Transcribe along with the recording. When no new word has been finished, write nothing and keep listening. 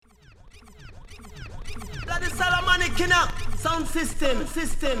Manic, sound system.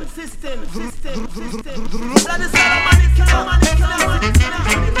 Blood is Manic,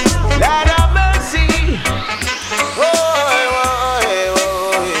 Lord have mercy. Oh,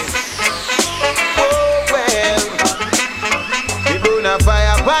 well. We burn a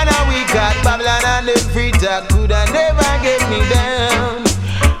fire, pana we got Babylon and them free talk coulda never get me down.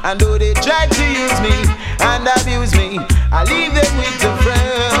 And though they try to use me and abuse me, I leave them with a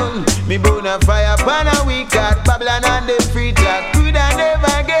frown. Me burn a fire, pana we got Babylon and them free talk coulda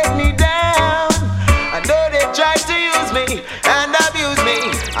never get me down. And though they try to use me and abuse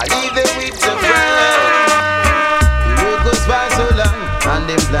me, I leave them with a frown. The road goes by so long on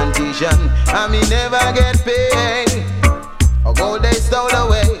them plantation, and me never get paid. Or gold they stole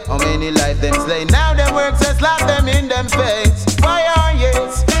away, how many life them slay. Now them works and slap them in them face. Why are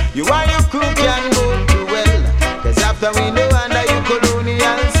yes, you and your crew can go to well. Cause after we know under your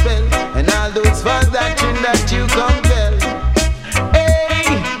colonial spell, and all those false doctrine that you compel,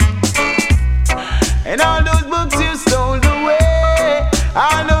 hey, and all those books you stole away,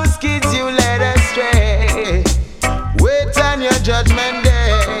 all those kids you led astray. Wait on your judgment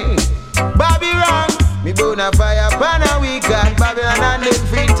day. Bobby wrong, me burn a fire pan a we got Babylon and them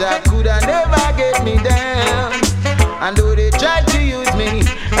free talk coulda never get me down. And though they try to use me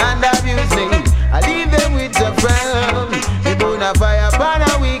and abuse me, I leave them with a frown. Me burn a fire pan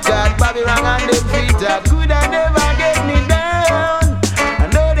a we got Babylon and them free talk coulda never get me down.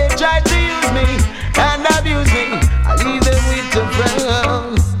 And though they try to use me and abuse me, I leave them with a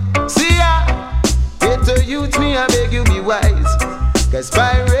frown. See ya, get to youth me, I beg you be wise. Cause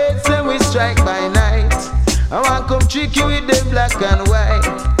pirates and we strike by night. I want come trick you with them black and white.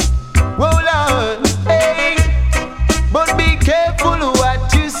 Whoa Lord, hey. But be careful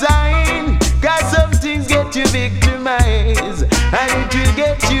what you sign. Cause some things get you victimized, and it will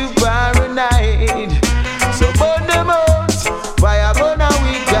get you paranoid. So burn them out, fire burn a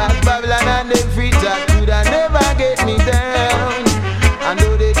we got Babylon and them free talk coulda never get me down. And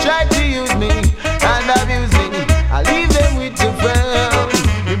though they try to use me and abuse me, I leave them with the frown.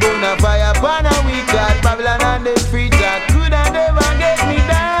 We burn a fire burn a we got Babylon and them free talk coulda never get me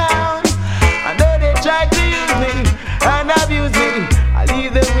down. And though they try to use me and abuse me, I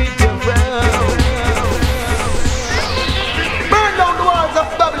leave them with the frown. Burn down the walls of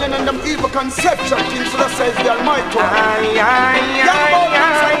Babylon and them evil conception. King Suda says the Almighty.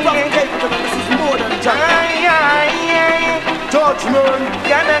 This is more than judgment.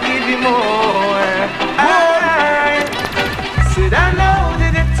 Gonna give you more. Said I know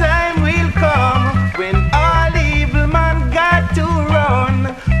that the time will come when all evil man got to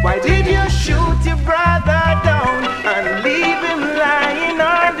run. Why did you shoot your brother down and leave him lying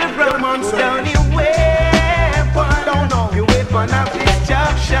on the ground? Put down your weapon, your weapon of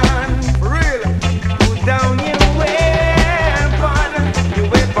destruction. Real. Put down your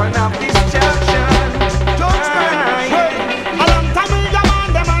weapon of destruction. A long time we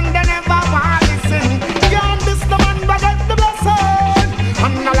demand them and they never want listen. Can't this the man but get the blessing.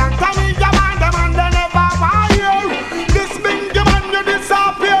 And a long time we demand them and they never want you. This big man you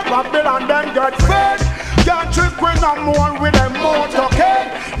disappear. Babylon then get fed. Can't trick when I'm more with them mouth okay.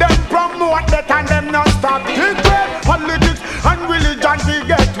 Them promote that and them not stop secret. Politics and religion they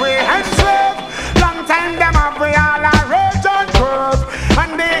get we enslaved. Long time them have we all a rage and curve.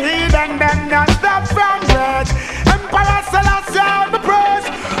 And the heathen them not stop from rage. Emperor Selassie on the praise.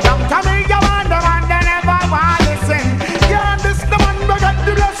 Long time we demand them and they never want listen. Can't this the man but get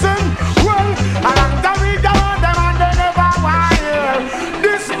the blessing. Well, a long time we demand them and they never want hear.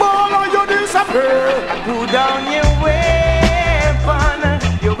 This ball or you disappear. Put down your weapon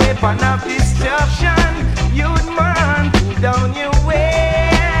of destruction. Youth man, put down your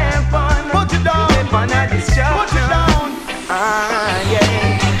weapon. Put it down. Your weapon of destruction. Put it down. Yeah.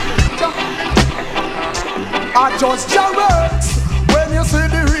 I just chariots when you see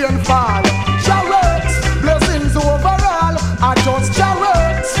the rain fall. Chariots, blessings overall. I just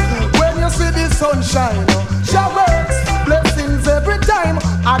chariots when you see the sunshine. Chariots, blessings every time.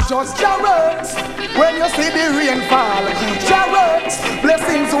 I just chariots when you see the rain fall. Chariots,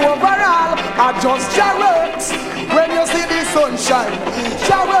 blessings overall. I just chariots when you see the sunshine.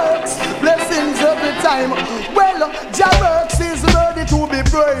 Chariots, blessings every time. Well, chariots is ready to be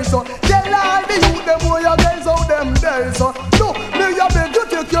praised. Tell all the youth them who you guys out them days. So me I beg you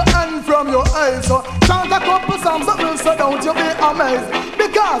take your hand from your eyes. Chant a couple songs that will so don't you be amazed.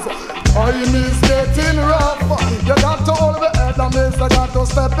 Because time is getting rough. You got to hold the head and miss. You got to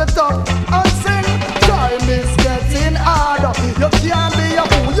step it up and sing. Time is getting hard. You can't be a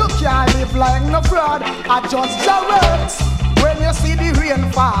fool. You can't live like no fraud. I just chariots when you see the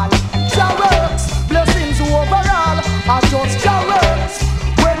rain fall. Chariots, blessings overall. I just chariots.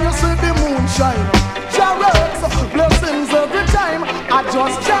 When you see the moon shine, chariots, blessings every time. I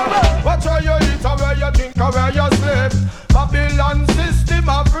just chariots. Watch how you eat, or where you drink, or where you sleep. Babylon system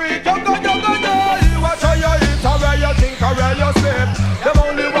of freak. Watch how you eat, or where you drink, or where you sleep. Them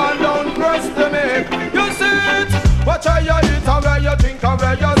only one down press to make. You see it. Watch how you eat, or where you drink, or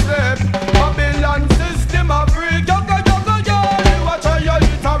where you sleep. Babylon system of freak. Watch how you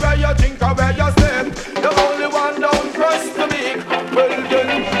eat, or where you drink, or where you sleep. Them only one down press to make. Well then,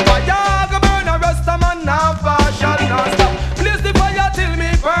 fire go burn a rest a man now fashion now stop. Please the fire till me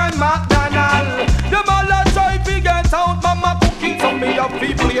burn McDonald. Them all a try to get out, mama cooking so me up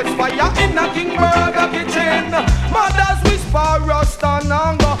people it's fire in a King Burger kitchen. Mothers whisper rust and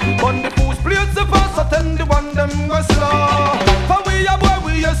anger, but the food plates the first attend the one them go slow. For we a boy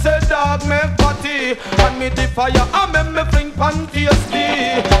we a say dog make party, and me the fire and me fling panty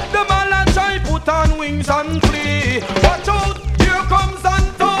tasty. Them all a try put on wings and flee. Watch out, here comes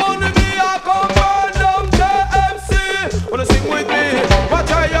Anthony, me a come burn down KFC. Wanna sing with me? Watch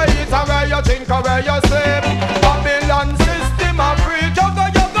how you eat, or where you drink, or where you sleep. Babylon system of free.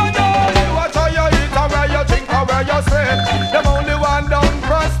 Watch how you eat, or where you drink, or where you sleep. Them only one down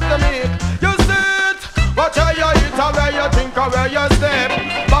press to me. You see it? Watch how you eat, or where you drink, or where you sleep.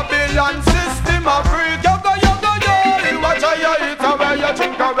 Babylon system of free. Watch how you eat, or where you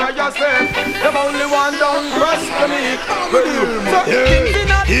drink, or where you sleep. Them only one down press to me.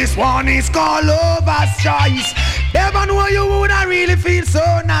 This one is called Lover's Choice. Never know you would I really feel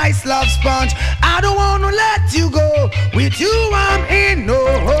so nice, love sponge. I don't wanna let you go. With you I'm in no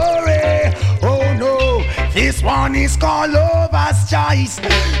hurry. Oh no, this one is called Lover's Choice.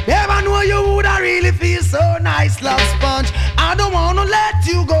 Never know you would I really feel so nice, love sponge. I don't wanna let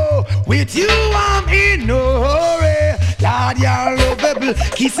you go. With you I'm in no hurry. Lord, you're lovable,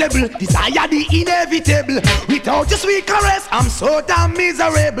 kissable, desire the inevitable. Without your sweet caress, I'm so damn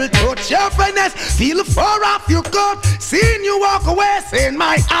miserable. Touch your finesse, feel far off your coat. Seeing you walk away, seeing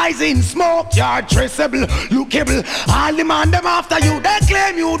my eyes in smoke. You're traceable, lookable. I'll demand them after you. They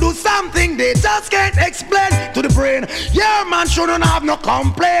claim you do something they just can't explain to the brain. Yeah, man shouldn't have no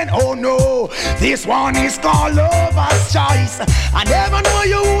complaint. Oh no, this one is called Lover's Choice. I never know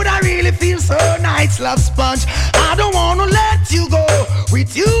you would I really feel so nice, love sponge. I don't wanna let you go.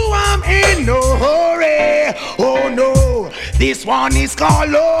 With you I'm in no hurry. Oh no, this one is called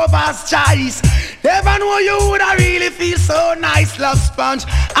Lover's Choice. Never know you would I really feel so nice, love sponge.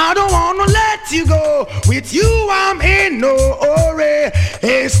 I don't wanna let you go. With you I'm in no hurry.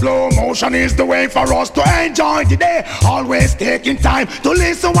 Hey, slow motion is the way for us to enjoy the day. Always taking time to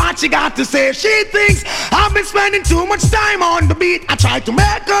listen what she got to say. She thinks I've been spending too much time on the beat. I try to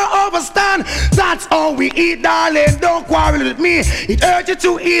make her understand. That's how we eat, darling. Don't quarrel with me, it hurts you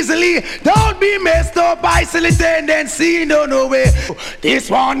too easily. Don't be messed up by silly tendency. No way. This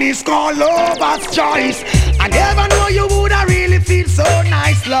one is called Lover's Choice. I never know you would I really feel so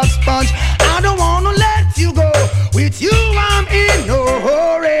nice, love sponge. I don't wanna let you go. With you I'm in no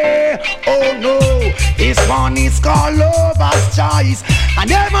hurry. Oh no, this one is called Lover's Choice. I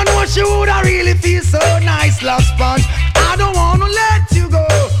never know she would I really feel so nice, love sponge. I don't wanna let you go.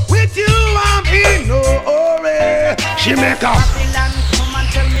 With you I'm in no hurry. She make up. Babylon, come and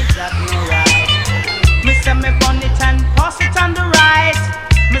tell me that no right. Me say me bun it and pass it on the right.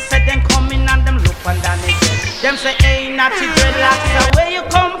 Me say them coming and them look and down it. Them say hey natty dreadlocks, so where you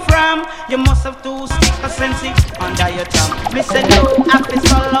come from? You must have two stickers sense under your tongue. Me say no happy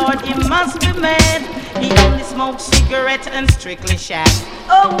so Lord, he must be mad. He only smokes cigarette and strictly shag.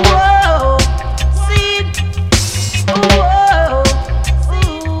 Oh whoa, see, oh whoa,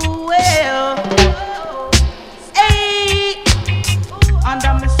 ooh well.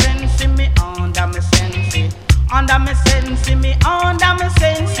 Under me sense, me under me sense. Under me sense, me under me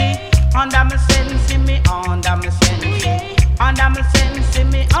sense. Under me sense, me under me sense. Under me sense,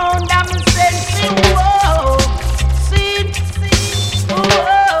 me under me sense. Whoa, see,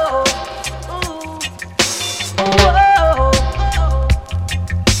 whoa, whoa,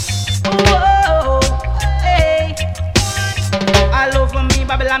 whoa, hey. All over me,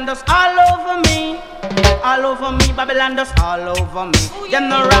 Babylon does all over me. All over me, Babylon does all over me. Them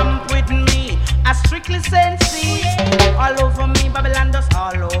no ramp with me, I strictly sensey. All over me, Babylon does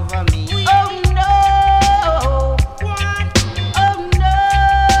all over me. Oh no, oh no.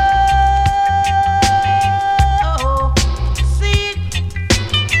 See,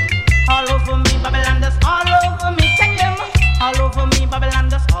 all over me, Babylon does all over me. Take them, all over me, Babylon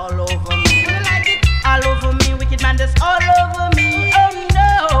does all over me. All over me, wicked man does all over me. Oh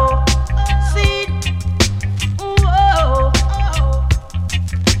no.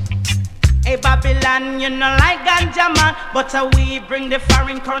 Hey Babylon, you know like ganja man, but we bring the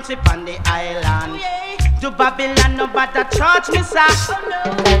foreign currency on the island. To Babylon, nobody charge me, sir.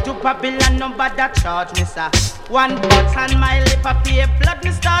 To Babylon, nobody charge me, sir. One butt on my lip, I pay blood,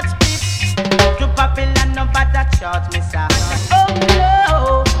 me start spit. To Babylon, nobody charge me, sir. Oh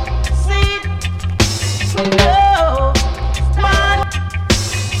no, see, no, man.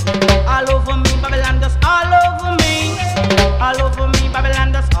 All over me, Babylon, just all over me. All over me,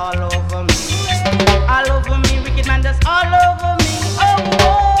 Babylon, just all over me. All over me, wicked man, just all over me. Oh,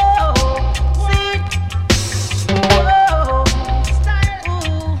 whoa, see, whoa,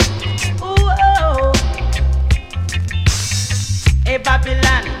 ooh, ooh, oh. Hey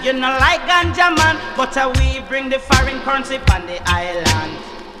Babylon, you know like ganja man, but we bring the foreign currency on the island.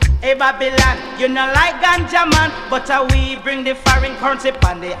 Hey Babylon, you know like ganja man, but we bring the foreign currency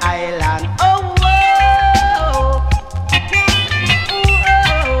on the island. Oh, whoa,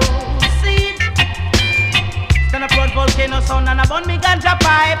 see, stand up road volcano sound and I burn me ganja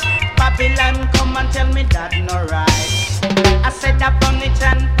pipe. Babylon come and tell me that no right. I said I burn it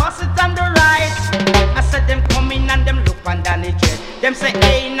and pass it on the right. I said them come in and them look under the dread. Them say,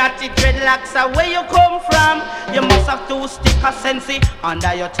 hey, natty dreadlocks, where you come from? You must have two stick of sensi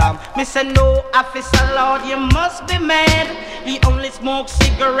under your tongue. Me say, no, officer Lord, you must be mad. He only smokes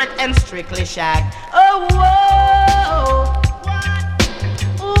cigarette and strictly shag. Oh, whoa,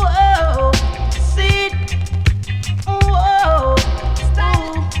 ooh, oh, see, ooh, oh,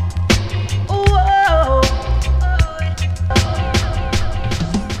 ooh, oh.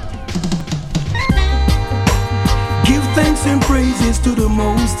 Give thanks and praises to the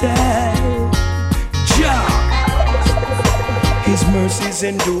Most High, Jah. His mercies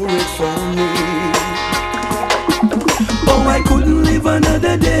endure it for me. Oh, I couldn't live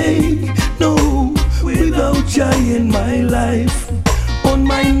another day, no, without Jah in my life. On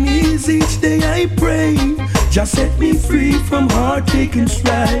my knees each day I pray, just set me free from heartache and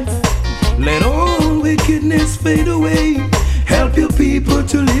strife. Let all wickedness fade away, help your people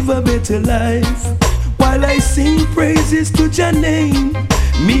to live a better life. While I sing praises to Jah name,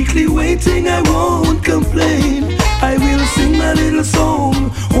 meekly waiting I won't complain. I will sing my little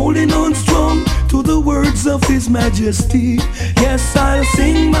song, holding on strong to the words of His Majesty. Yes, I'll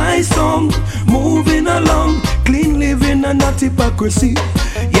sing my song, moving along, clean living and not hypocrisy.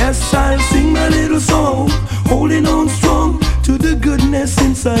 Yes, I'll sing my little song, holding on strong to the goodness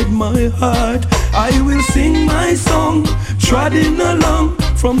inside my heart. I will sing my song, trotting along,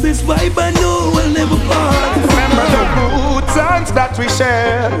 from this vibe I know I'll never part. Remember the good times that we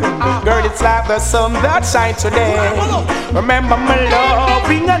shared. Girl, it's like the sun that shines today. Remember my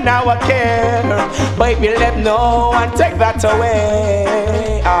loving and now I care. Baby, let no one take that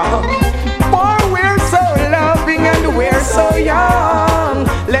away. Boy, we're so loving and we're so young.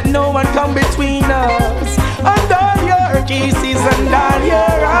 Let no one come between us. And all your kisses and all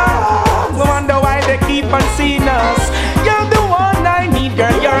your arms. No wonder why they keep on seeing us. You're the one I need,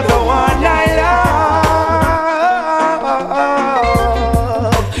 girl, you're the one I love.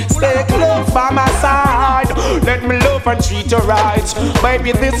 Stay close by my side, let me love and treat you right.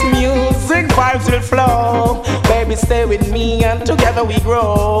 Baby, this music vibes will flow. Baby, stay with me and together we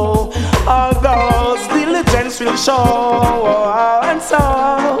grow. All those diligence will show. And so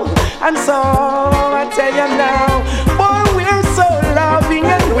I tell you now, boy, we're so loving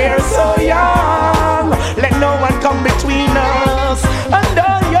and we're so young. Let no one come between us. And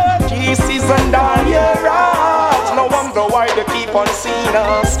all your kisses and all your arms. No wonder why they keep on seeing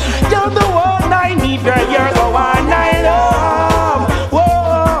us. You're the one I need, girl, you're the one I love.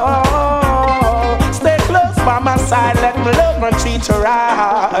 Whoa, stay close by my side, let me love and treat you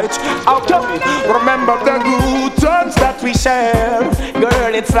right. Okay, remember the good times that we share.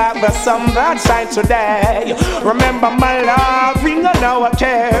 Girl, it's like the sun that shines today. Remember my loving and our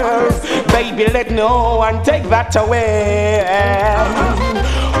care. Baby, let no one take that away.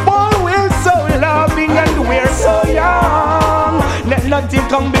 Boy, we're so loving and we're so young. Let nothing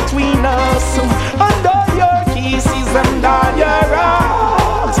come between us. And all your kisses and all your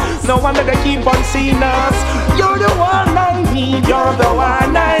arms. No wonder they keep on seeing us. You're the one I need, you're the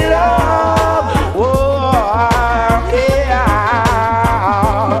one I love. Whoa,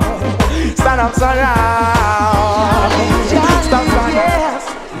 yeah. Stand up, stand up. Yes,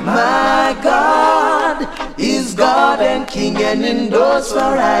 my God is God and King and endures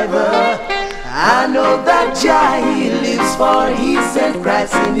forever. I know that Jah He lives, for He sent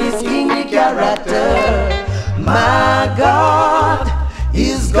Christ in His kingly character. My God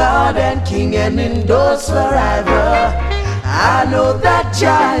is God and King and endures forever. I know that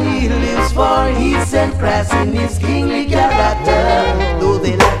Jah He lives, for He sent Christ in His kingly character. Though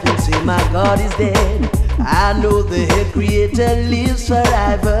they like to say my God is dead. I know the head creator lives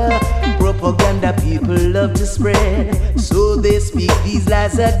forever. Propaganda people love to spread, so they speak these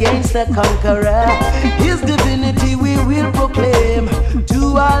lies against the conqueror. His divinity we will proclaim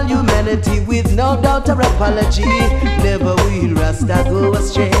to all humanity with no doubt or apology. Never will Rasta go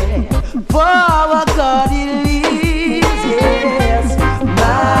astray, for our God he lives, yes.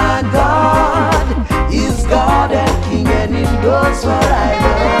 My God is God and King and he goes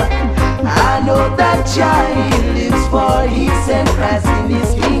forever. I know that Jah lives, for he sent Christ in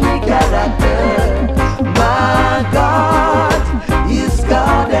his kingly character. My God is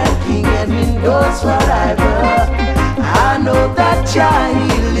God and King and he goes forever. I know that Jah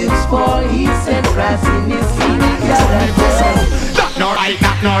lives, for he sent Christ in his kingly character. That no right,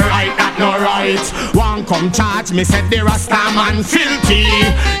 that no right, that no right. One come charge me, said the Rasta man filthy.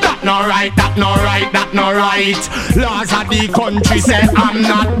 That no right, that no right, that no right. Laws of the country say I'm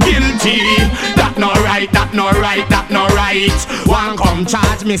not guilty. That no right, that no right, that no right. One come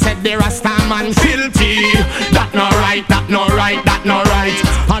charge me, said the Rasta man filthy. That no right, that no right, that no right.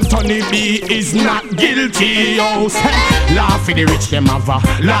 Anthony B is not guilty. Oh, say, law for the rich them have a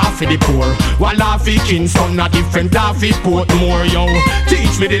law for the poor. One law for Kingston, a different law for Portmore. Yo,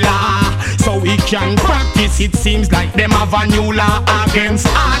 teach me the law so we can practice. It seems like them have a new law against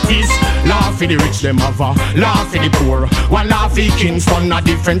artists. Law for the rich them have a law for the poor. One law for Kingston, a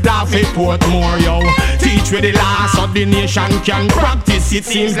different law for Portmore. Yo, teach me the law so the nation can practice. It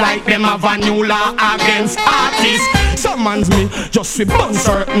seems like them have a new law against artists. Summons me just to burn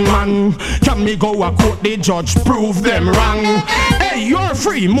certain man. Can me go a court the judge prove them wrong? Hey, you're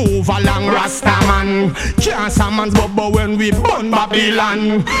free, move along, Rasta man. Can't summons bubble when we burn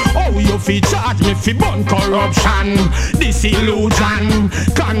Babylon. Oh, you fi charge me fi burn corruption, disillusion,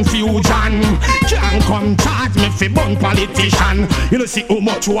 confusion. Can't come charge me fi burn politician. You know see how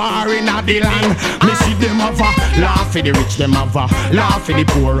much war in the land. Me see them have a law for the rich, them have a law for the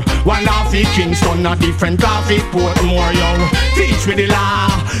poor. One law for Kingston, a different law for Portmore. Yo, teach me the law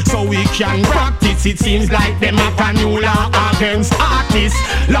so we can practice. It seems like them have a new law against artists.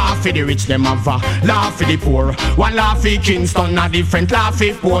 Law for the rich, them have a law for the poor. One law for Kingston, a different law for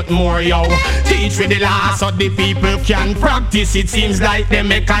Portmore. Yo, teach me the law so the people can practice. It seems like they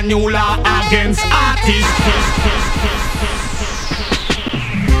make a new law against artists.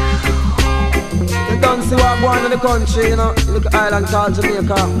 You don't see what going on in the country, you know. You look at island called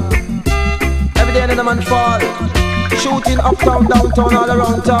Jamaica. Every day the man fall, shooting uptown, downtown, all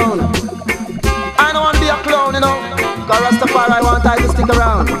around town. I don't want to be a clown, you know, cause Rastafari want I to stick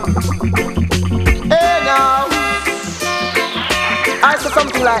around. Hey now, I said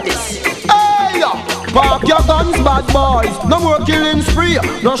something like this. Hey yo, park your guns, bad boys. No more killing spree.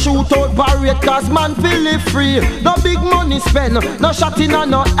 No shoot out parade, cause man feel live free. No big money spend, no shot in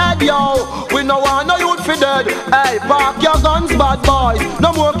and no head, yo. We no want no youth for dead. Hey, park your guns, bad boys.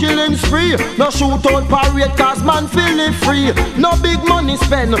 No more killing spree. No shoot out parade, cause man feel live free. No big money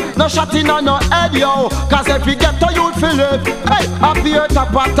spend, no shot in and no head, yo. Cause if we get a youth for live. Hey, appear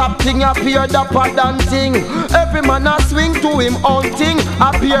top thing, appear dapper than thing. Every man a swing to him own thing.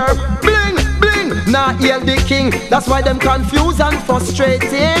 Appear bling, bling, nah hear the king. That's why them confused and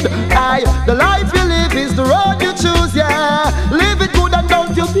frustrated. Aye, the life you live is the road you choose, yeah. Live it good and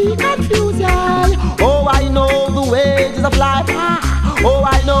don't you be confused, yeah. Oh, I know the wages of life. Oh,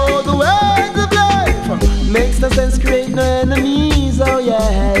 I know the ways of life. Makes no sense, create no enemies, oh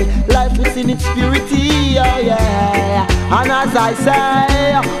yeah. Life within its purity, oh yeah. And as I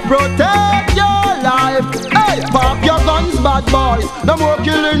say, protect your life. Hey, park your guns, bad boys. No more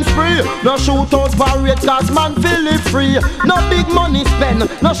killing spree. No shootouts, parade, cause man feel it free. No big money spend,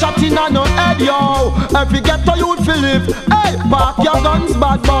 no shot in and no head, yo. Every ghetto youth feel it. Hey, park your guns,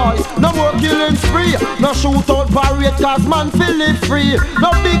 bad boys. No more killing spree. No shootout, parade, cause man feel it free.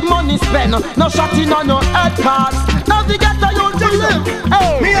 No big money spend, no shot in and no head, cause every ghetto youth feel it.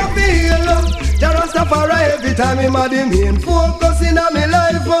 Hey, me a feel Jah Rastafari every time him a the main focus in a me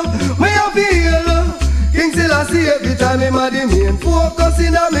life. Me a feel King Selassie every time him a the main focus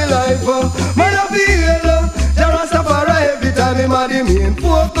in a me life. Man a feel Jah Rastafari every time him a the main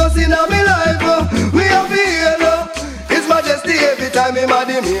focus in a me life. Me a feel His Majesty every time him a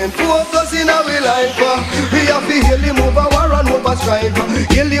the main focus in a me life. We a feel him over war and over strife.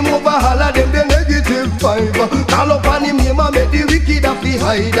 Heal him over all of them the negative five. Call upon him name and make the wicked a fi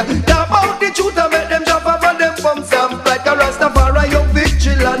hide. Talk about the truth and make them drop off and them from some like a Rastafari your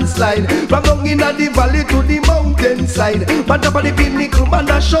victory landslide. From down in the valley to the mountainside. But up on the pinnacle man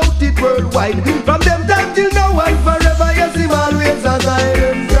a shout it worldwide. From them time till now and forever yes him always as I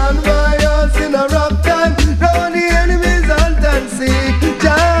am. Stand by us in a rough time. Now the enemies hunt and seek.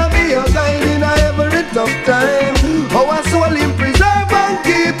 Jah be your guide.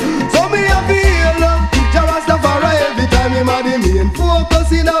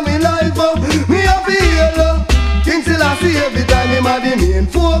 the main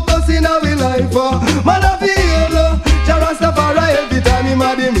focus in our life. Man a feel, Jah Rastafari every time him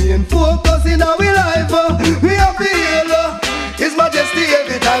a the main focus in our life. We a feel His Majesty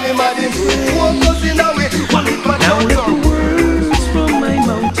every time him a the main focus in our life. Now let the words from my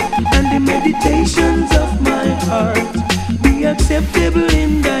mouth and the meditations of my heart be acceptable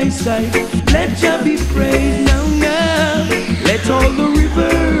in thy sight. Let Jah be praised now, now. Let all the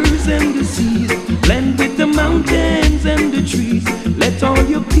rivers and the seas blend with the mountains and the trees. Let all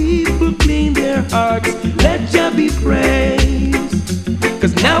your people clean their hearts. Let Jah be praised.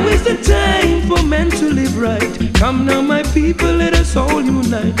 Cause now is the time for men to live right. Come now my people, let us all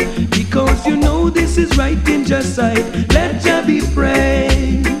unite. Because you know this is right in Jah's sight. Let Jah be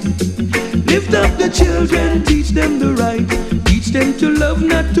praised. Lift up the children, teach them the right. Teach them to love,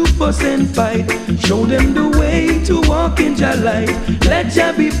 not to fuss and fight. Show them the way to walk in Jah light. Let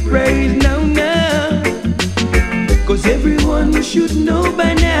Jah be praised now, now. Cause everyone should know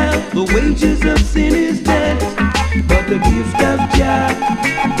by now the wages of sin is death, but the gift of Jah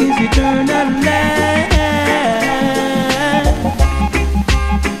is eternal life.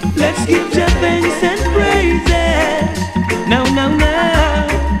 Let's give Jah thanks and praises. Now, now, now.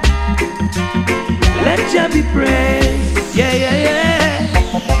 Let Jah be praised. Yeah, yeah, yeah.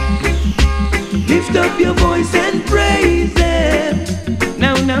 Lift up your voice and praise Him.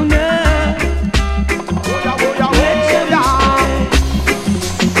 Now, now, now.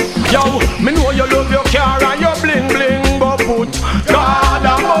 Yo, me know you love your car and your bling bling, but put God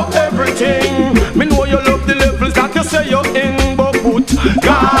above everything. Me know you love the levels that you say you're in, but put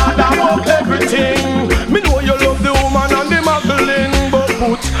God above everything. Me know you love the woman and the muggling, but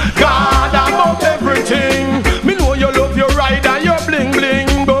put God above everything. Me know you love your ride and your bling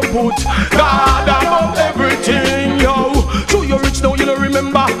bling, but put God above everything. Yo, so you're rich now, you don't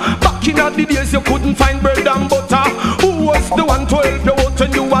remember. Back in the days you couldn't find bread and butter. Who was the one to help you out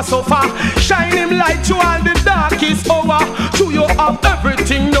when you were so far? Shine him light to all the darkest hour. So you have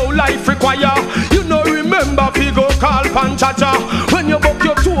everything no life require. You know remember we go call Panchacha. When you book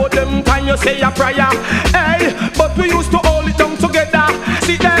your two of them time you say a prayer. Hey, but we used to hold it down together.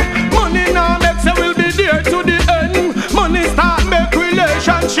 See there, money now makes it will be there to the end. Money start make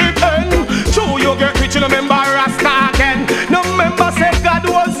relationship end. So you get rich and remember Rasta again. No member say God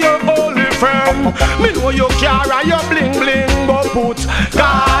was your only friend. Me know you carry your bling bling, but put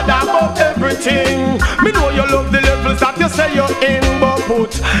God above everything. Me know you love the levels that you say you're in, but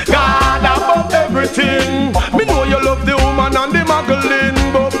put God above everything. Me know you love the woman and the muggling,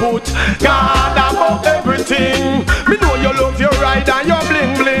 but put God above everything. Me know you love your ride and your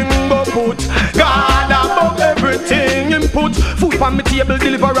bling bling, but put God above everything. Him put food on my table,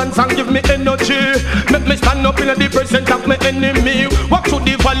 deliverance and give me energy. Make me stand up in the presence of my enemy. Walk through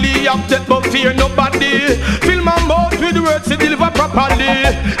the valley of death but fear nobody. Fill my mouth with words to deliver properly.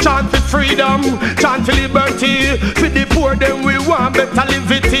 Chant for freedom, chant for liberty. For the poor them we want better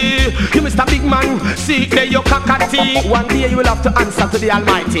liberty. You Mr. Big Man, see there your cockatee. One day you will have to answer to the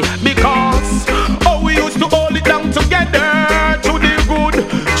Almighty. Because oh we used to hold it down together. Through the good,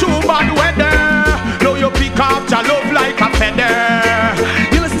 through bad weather. Now you pick up your love like a feather.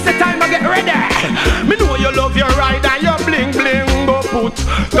 You know since the time I get ready. Me know you love your ride and your bling bling, but put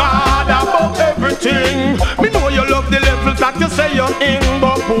God above everything. Me know you love the levels that you say you're in,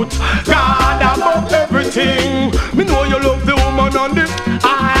 but put God above everything. Me know you love the woman on the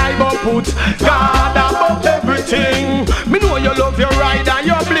eye, but put God above everything. Me know you love your ride and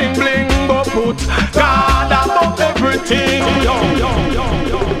your bling bling, but put God above everything.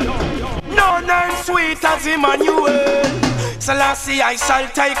 No none sweet as Emmanuel. Selassie I shall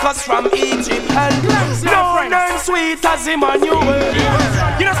take us from Egypt. And no none sweet as Emmanuel.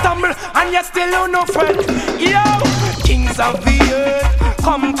 You don't stumble and you still you no friend. Yo, kings of the earth,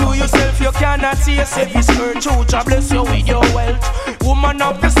 come to yourself. You cannot see yourself. His skirt, Jah bless you with your wealth. Woman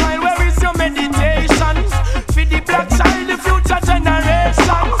of the style, where is your meditation? For the black child, the future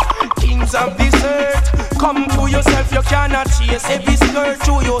generation. Kings of this earth, come to yourself. You cannot chase every skirt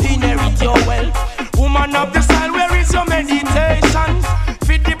to you inherit your wealth. Woman of the style, where is your meditation?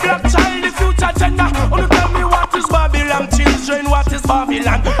 For the black child, the future gender. Oh, tell me what is Babylon, children, what is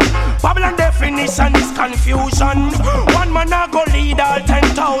Babylon? Babylon definition is confusion. One man a go lead all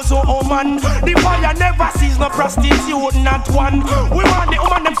 10,000 1,000 woman. The fire never sees no prostitute, not one. We want the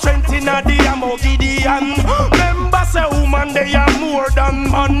woman them strength in the Gideon. Remember say woman they are more than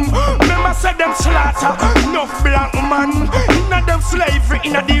man. Remember say them slaughter enough black man. Inna them slavery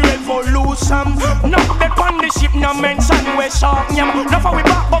inna the revolution. Now they on the ship no mention we shark nyam. Now for we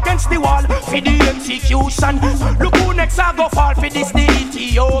back against the wall for the execution. Look who next I go fall for this the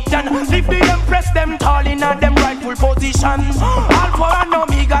Ethiopian. Leave the empress them tall inna them rightful position. Alpha and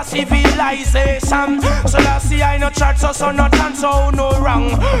Omega civilization. So last see I no church so no dance so no wrong.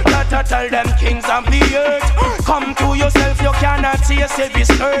 Not to tell them kings of the earth. Come to yourself, you cannot see yourself is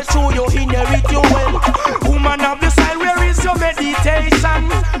earth. So you inherit your wealth. Woman of the side, where is your meditation?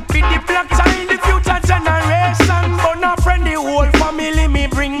 Be the black child, the future generation. But not friend, the whole family me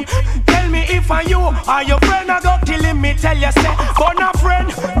bring. Tell me if I you or your friend I go killing me. Tell you say, but not friend,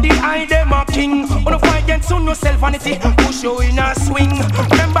 the eye them a king. Wanna fight against soon yourself vanity. Push you in a swing.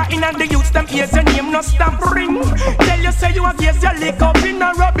 Remember in the youths them ears your name no stamp ring. Tell you say you against your lick up in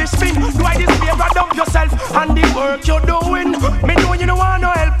a rubbish bin. Why this favor dump yourself and the work you're doing? Me know you don't want no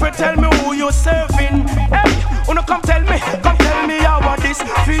help, but tell me who you're serving. Hey, wanna come tell me how this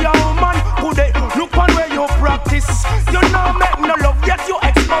for your woman who they look on where you practice. You know make no love yet you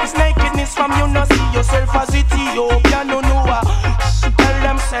expose nakedness from you no see yourself as Ethiopian no know. Tell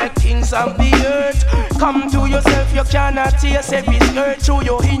them say kings of the earth. Come to yourself, you cannot see yourself is earth. So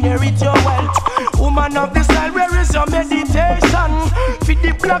you inherit your wealth. Woman of the style, where is your meditation? Feed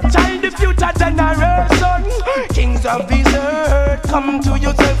the black child, the future generation. Kings of this earth, come to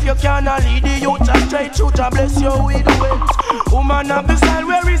yourself, you cannot lead the youth astray. Truth to bless you with wealth. Woman of the style,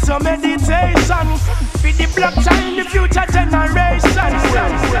 where is your meditation? Feed the black child, the future generation.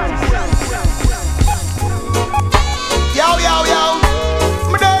 Yo, yo, yo,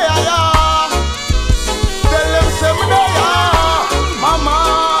 me there, yo. Tell them say me there, mama,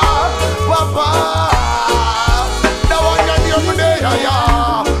 papa. The one that you me there, yo.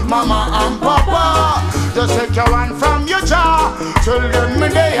 Mama and papa. Just take your one from your jaw. Tell them me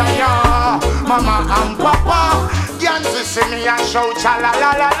there, yo. Mama and papa. Yancy see me and shout cha la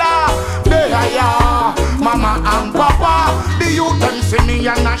la la la. There, yo. Mama and papa. The youth them see me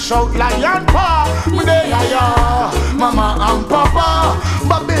and I shout lion paw. Me there, yo. Mama and papa.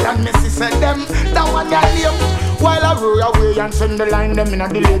 Babylon me see say them. That one ya name. While I roll away and send the line them in a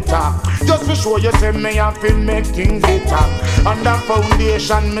the later. Just to show you say me have to make things better. On the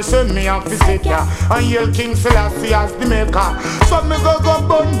foundation me say me have to sit ya. And yell King Selassie as the maker. So me go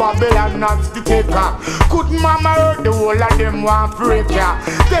burn Babylon as the taker. Could mama hurt the whole of them want break ya.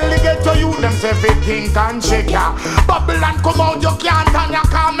 Tell the ghetto you them say everything can shake ya. Babylon come out you can't and you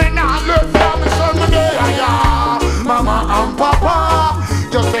come in and left ya. Me say me there ya. Mama and papa.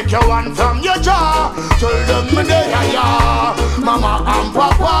 Just take your one from your jaw. Tell them me there ya. Mama and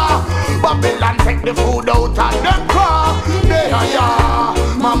papa. Babylon take the food out of them car. There ya.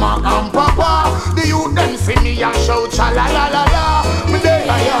 Mama and papa. The youth them see me and shout cha la la la la. Me there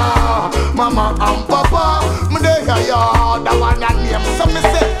ya. Mama and papa. Me there ya. That one and name. So me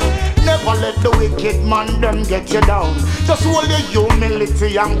say never let the wicked man them get you down. Just hold your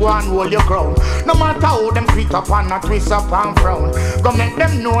humility and go and hold your crown. No matter how them creep up and twist up and frown. Go make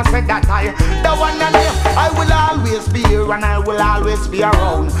them know say that the one and I will always be here and I will always be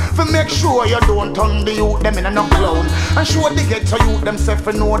around. For make sure you don't turn the youth them in a no clown. And sure they get to youth themself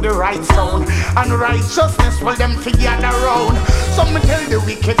and know the right sound. And righteousness will them figure around. So me tell the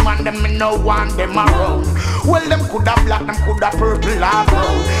wicked man them me no want them around. Well them coulda black, them coulda purple or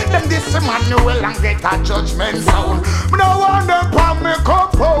brown. Them this man will and get a judgment sound. Me no want them pan me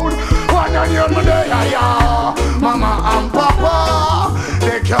compound. One on you me there ya. Mama and papa.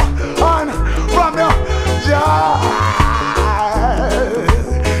 Take your hand from your jaw.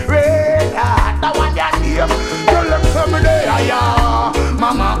 That one ya name. Tell them say me there ya.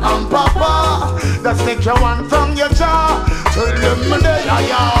 Mama and papa. Just take your one from your jaw. Tell them me there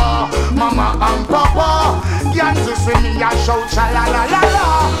ya. Mama and papa. Can't you see me a shout cha la la la la.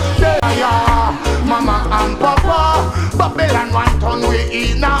 There ya. Mama and papa. Babylon one ton we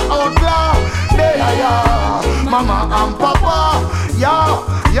in a outlaw. There ya. Mama and papa. Ya,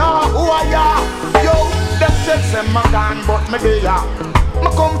 ya, who are ya? Yo, them said say me gone but me there ya. Me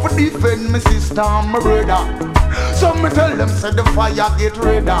come for defend me sister and my brother. So me tell them say the fire get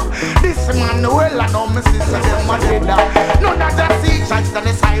redder. This man well I know me sister them a deader. None of the sea chicks on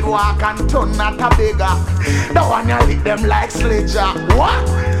the sidewalk and turn not a beggar. The one you lick them like sledger. What?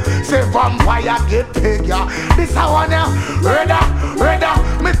 Say vampire get bigger. This a one ya redder.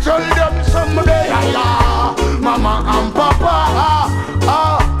 Me tell them some day ya. Mama and papa.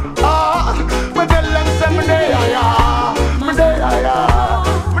 Me tell them some day ya. Me day ya.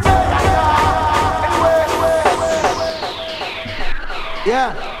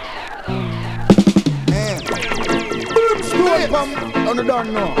 Yeah. School come on the door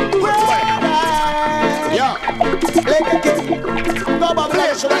now. Yeah. Let the kid. No, but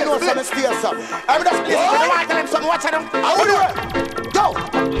please, you know some stairs up. I'm just listening. I want to tell them something. Watch them. I will do it. Go.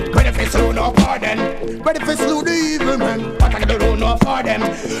 Ready for slew no pardon. Ready for slew the evil man. What I can do no for them.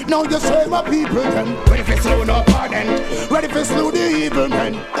 Now you say my people them. Ready for slew no pardon. Ready for slew the evil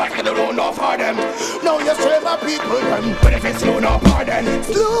man. What I can do no for them. Now you say my people them. Ready for slew no pardon.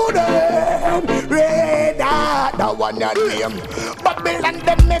 Slew them. Red heart. That one your name. Babylon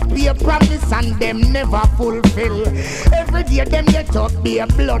them make be a promise and them never fulfill. Every day them get up, be a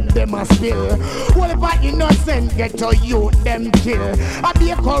blood them a spill. All of our innocent get to youth them kill. I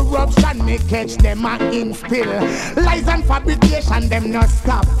be a corruption me catch them and instill. Lies and fabrication them not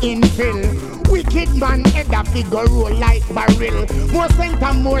stop infill. Wicked man head a figure roll like barrel. More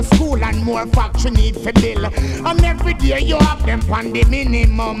center, more school and more factory need for bill. And every day you have them on the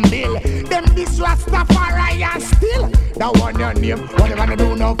minimum bill. Them this Rastafari and still that one your name. What you gonna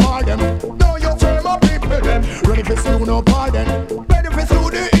do now for them? Now you say my people them. Ready for slew no pardon. Ready for slew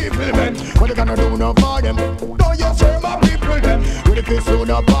the evil men. What you gonna do now for them? Now you say my people them. Ready for slew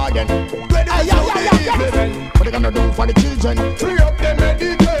no pardon. Ready for slew the evil men. What you gonna do for the children? Free up them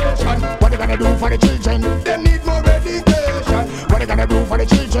education. What you gonna do for the children? Them need more education. What you gonna do for the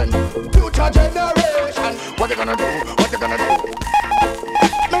children? Future generation. What you gonna do? What you gonna do?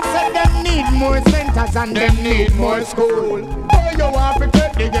 Me say them need more centers and them need more school. Boy, you want to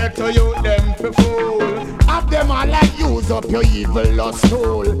take the ghetto youth them for fool. Have them all like use up your evil lost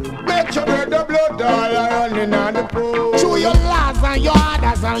soul. Make sure that the blood all are running on the pool. Through your laws and your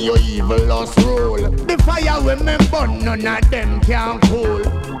orders and your evil lost rule. The fire when me burn, none of them can cool.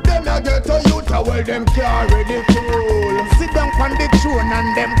 Them a ghetto youth, well them carry the cool. Sit down on the throne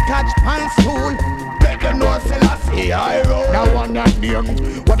and them catch pants stool. Let them know Selassie I roll. Now one that them,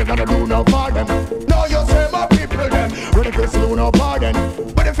 what you gonna do now for them? Now you say my people them. Ready for slew no pardon.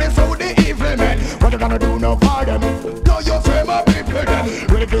 But if it's all the evil men. What you gonna do now for them? Now you say my people them.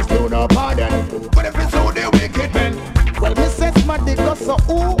 Ready for slew no pardon. But if it's all the wicked men. Well, me says my dig us so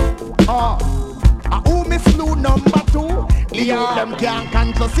who? Who me slew number 2? The youth them can't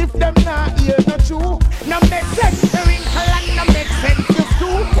conscious if them not hear the truth. No make sense to wrinkle and no make sense to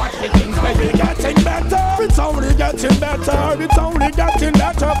stew. Watch the things It's getting better, it's only getting better, it's only getting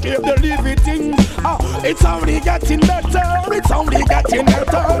better, keep the living. It's only getting better, it's only getting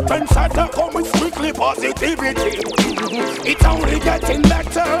better. Trendsetter come with strictly positivity. It's only getting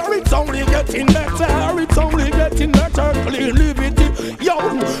better, it's only getting better, it's only getting better, clean liberty. Yo,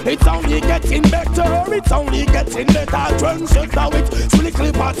 it's only getting better, it's only getting better. Trendsetter with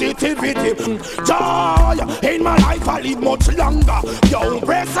strictly positivity. Joy in my life I live much longer. Yo,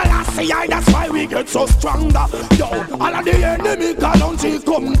 praise the Lord, that's why we get so stronger. Yo, all of the enemy can't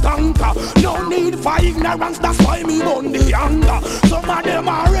come conquer. No need for ignorance, that's why me burn the anger. Some of them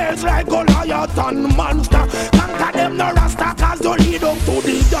are raised like Goliath and monster. Conquer them no rasta, cause you lead up to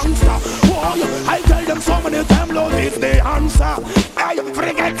the gangster. Oh, I tell them so many times, love is the answer. I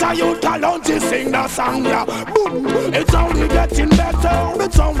forget how you talent to sing the song, yeah. Boom, it's only getting better,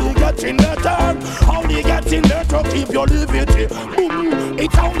 it's only getting better. Only getting better, keep your liberty. Boom,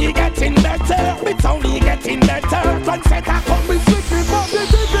 it's only getting better, it's only getting better. Trendsetter come with strictly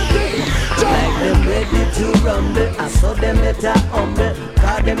positivity. Like them ready to rumble, I saw them better humble.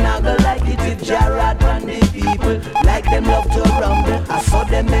 Cause them not gonna like it if Jarrad and the people. Like them love to rumble, I saw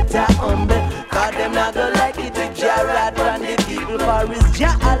them better humble. Cause them not gonna like it if Jarrad and the people. For it's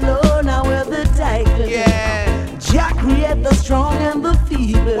Jah alone, I wear the title. Yeah. Jah create the strong and the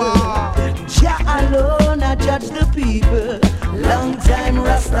feeble. Wow. Jah alone, I judge the people. Long time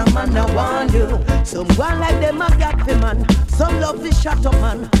Rasta man, I want you. Some one like them a Gadfi man. Some love the shut up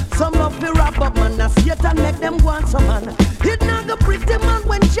man. Some love the wrap up man. Now Satan make them want some man. It not go pretty man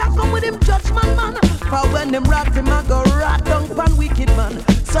when Jah come with him judgment man. For when them rat him I go rat down pan wicked man.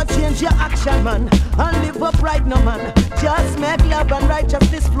 So change your action man and live upright no man. Just make love and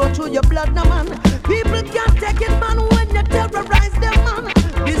righteousness flow through your blood no man. People can't take it man when you terrorize them man.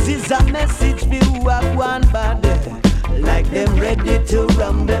 This is a message for who have one bad. Like them ready to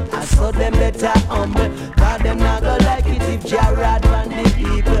rumble, I saw them better humble. Cause them not go like it if Jarrad and the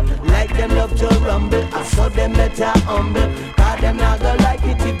people. Like them love to rumble, I saw them better humble. Cause them not go like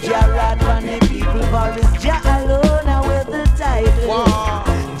it if Jarrad and the people. For it's Jah alone, I wear the title. Wow.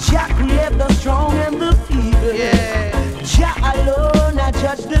 Jah create the strong and the feeble. Yeah. Jah alone, I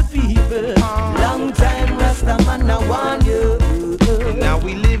judge the people. Long time Rasta man, I want you. Now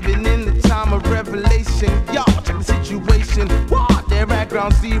we living in the time of revelation. Y'all check the situation. What? They're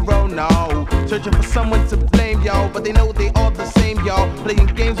ground zero now. Searching for someone to blame, y'all, but they know they all the same, y'all. Playing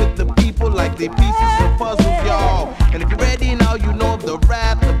games with the people like they pieces of puzzles, y'all. And if you're ready now, you know the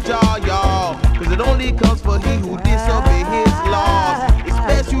wrath of Jah, y'all. Cause it only comes for he who disobey his laws. It's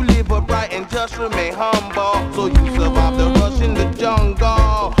best you live upright and just remain humble, so you survive the rush in the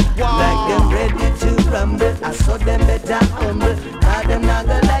jungle. Wow. Like them ready to rumble, I saw them better humble. Now them not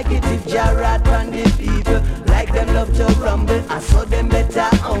gonna like it if Jah rat on the people. Like them love to rumble, I saw them better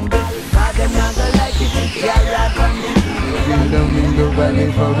humble. Now them not gonna like it if Jah rat on the people. Been down in the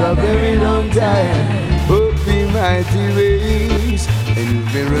valley for a very long time. Up in mighty ways, and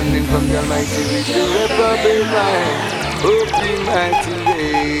you've been running from the Almighty with your reprobate mind. Up in mighty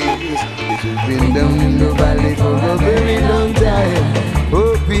ways, yes, you've been down in the valley for a very long time.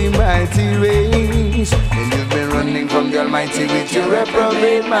 Up in mighty ways, and you've been running from the Almighty with your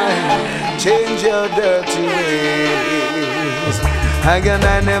reprobate mind. Change your dirty ways. Again,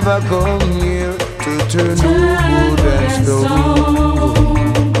 I never come here to turn wood and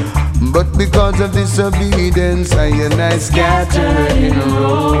stone, but because of disobedience, I and I scatter in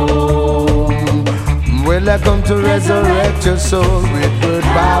Rome. Well, I come to resurrect your soul with good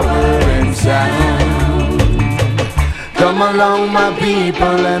power and sound. Come along, my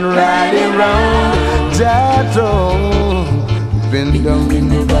people, and ride around that throne. Been down in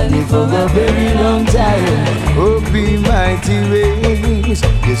the valley for a very long time. Oh, be mighty ways.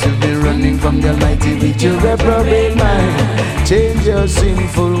 Yes, you've been running from the Almighty with your reprobate mind. Change your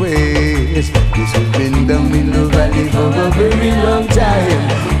sinful ways. Yes, you've been down in the valley for a very long time.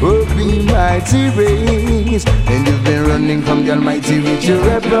 Oh, be mighty ways. And you've been running from the Almighty with your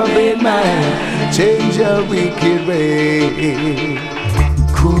reprobate mind. Change your wicked ways.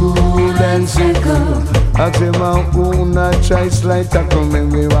 Cool and simple. I say my own a choice like tackle me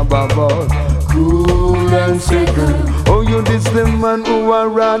with a bubble. Cool and simple. Oh, you this the man who are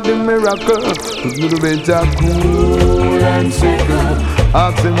wrought the miracle. You better cool and simple.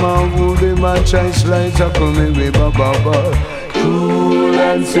 I say my own a choice like tackle me with a bubble. Cool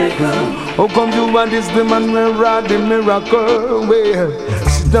and simple. How come you want this the man who wrought the miracle? Well,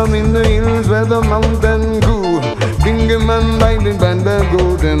 sit down in the hills where the mountain grew. Bring a man binding by the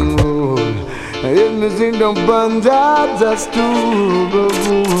golden road. Anything don't burn just to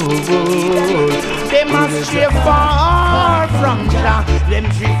They must stray far from Jah. Them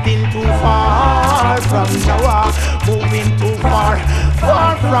drifting too far from Jah. Moving too far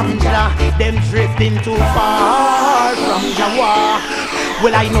from Jah. Them drifting too far from Jah.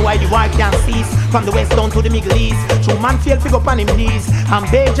 Well, I know why the war can't cease. From the west down to the Middle East. True man fail figure up on him knees. And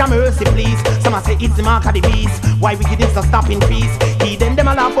beg Jah mercy please. Some say it's the mark of the beast. Why wickedness a stop in peace. He then them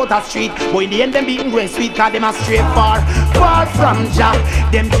a laugh out the street. But in the end them beating going sweet. Cause them a stray far from Jah.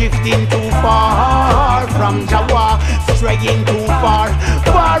 Them drifting too far from Jah. Straying too far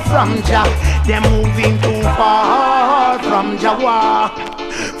from Jah. Them moving too far from Jah.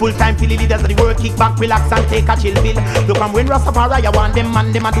 Full time for the leaders of the world, kick back, relax and take a chill pill. Look from when Rastafari, I want them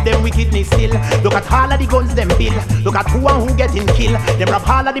man, them and do them wickedness still. Look at all of the guns them bill. Look at who and who getting killed. Them rob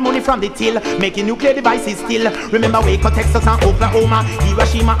all of the money from the till, making nuclear devices still. Remember Waco, Texas and Oklahoma,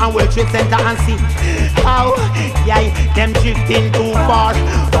 Hiroshima and World Trade Center and see how, yeah, them drifting too far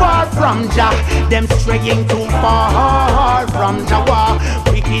from Jah. Them straying too far from Jah.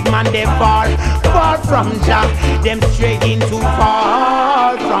 Wicked man, they far from Jah. Them straying too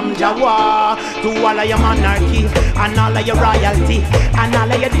far from Jah. To all of your monarchy and all of your royalty and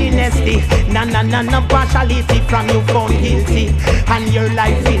all of your dynasty. No partiality from you found guilty and your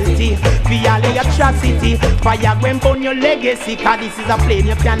life filthy. For all of your atrocity, fire when burn your legacy. Cause this is a flame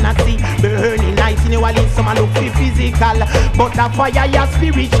you cannot see. Burning nice in your wallet, some look physical, but the fire is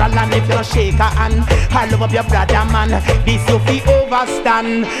spiritual. And if you shake a hand, I love up your brother man. This you feel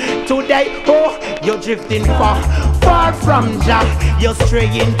overstand. Today, oh, you're drifting far from Jah. You're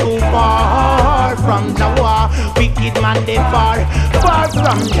straying too far from Jah. Wicked man, they far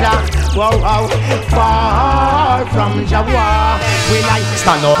from Jah. Wow, far from Jah. Will I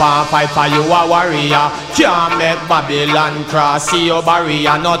stand up and fight for you a warrior? Can't make Babylon cross, see your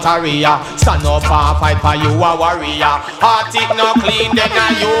barrier, not a ria. Stand up and fight for you a warrior. Heart it no clean, then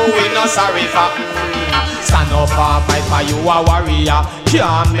you will no sorry for. Stand up and fight for you a warrior.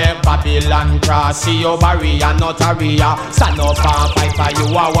 Can't make Babylon cross, see your barrier, not a ria. Stand up and fight for you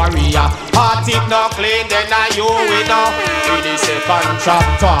a warrior. Heart it no clean, then you will no. See the second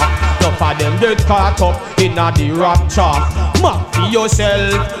chapter. Enough of them dead caught up in a the rapture. Mock for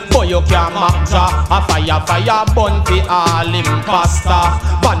yourself, but you can't mock Jah. A fire burn for all imposter.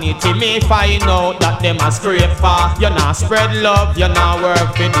 Vanity may find out that them a scraper. You not spread love, you not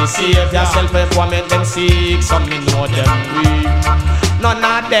work for the savior. Self-employment them seek, weak, some me know them weak. None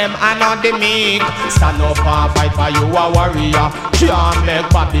of them are not the meek. Stand up and fight for you a warrior. Can't make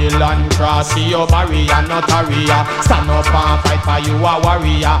Babylon cross your barrier, not a rear. Stand up and fight for you a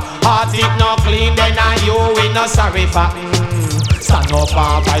warrior. Heart it not clean, then you we no sorry for. Stand up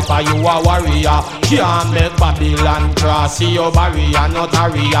and fight for you a warrior. Can't make Babylon cross your barrier, not a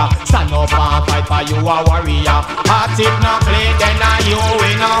rear. Stand up and fight for you a warrior. Heart it not clean, then you we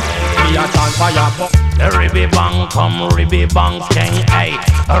no. Be a chant for your Ribby bang come, ribby bang skeng, ay.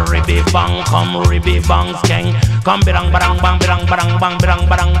 Ribby bang come, ribby bang skeng. Come birang barang bang birang barang bang birang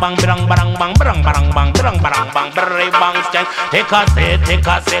barang bang birang barang bang birang barang bang birang barang bang birang bang skeng. Take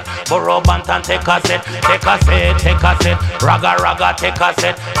a set, Burro Bantan take a set, take a set, Raga take a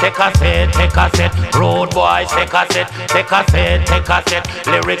set, Road Boys take a set,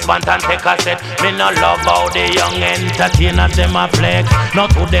 Lyrics Bantan take a set. Me no love how the young entertainers them a flex.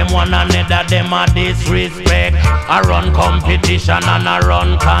 Not to them one another them a disrespect. I run competition and I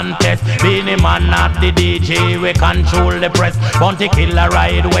run contest. Beanie Man not the DJ, we control the press. Bounty Killer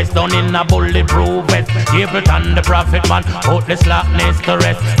ride west down in a bulletproof vest. Stapleton the Prophet Man put the slackness to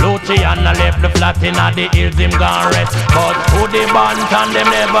rest. Luciana left the flat in the hills him gone rest. But to the Bantan them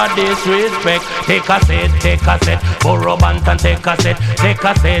never disrespect. Take a set, Burro Bantan take a set,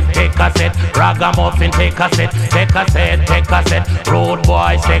 Ragamuffin take a set, Road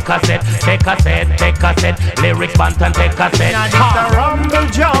Boys take a set, Lyrics Bantan take a set. Now this a rumble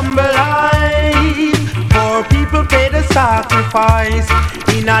jumble life, poor people pay the sacrifice.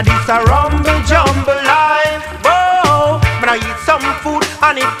 Inna this a rumble jumble life, whoa. When I eat some food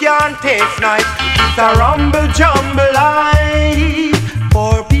and it can't taste nice. It's a rumble jumble life,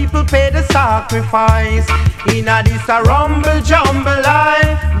 poor people pay the sacrifice. Inna this a rumble jumble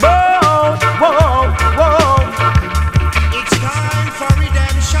life, whoa, whoa, whoa. It's time for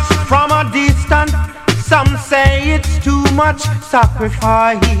redemption. From a distance, some say it's too much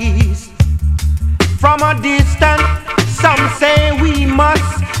sacrifice. From a distance, some say we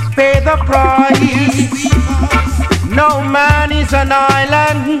must pay the price. No man is an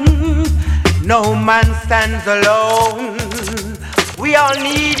island, no man stands alone. We all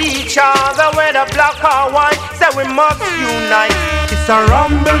need each other, whether black or white, so we must unite. It's a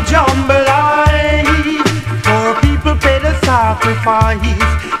rumble jumble life, poor people pay the sacrifice.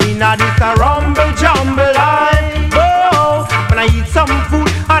 Inna this a rumble jumble life, oh. When I eat some food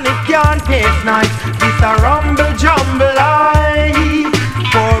and it can't taste nice. This a rumble jumble life,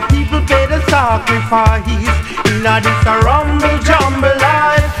 poor people pay the sacrifice. Inna this a rumble jumble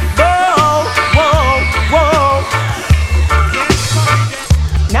life, whoa, whoa, whoa.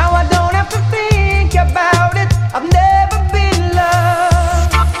 Now I don't have to think about it. I've never been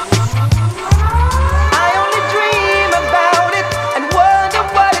loved. I only dream about it and wonder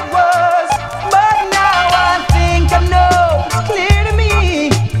what it was. But now I think I know it's clear to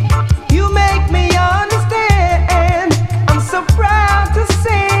me. You make me understand. I'm so proud to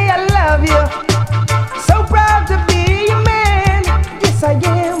say I love you. So proud to be your man. Yes, I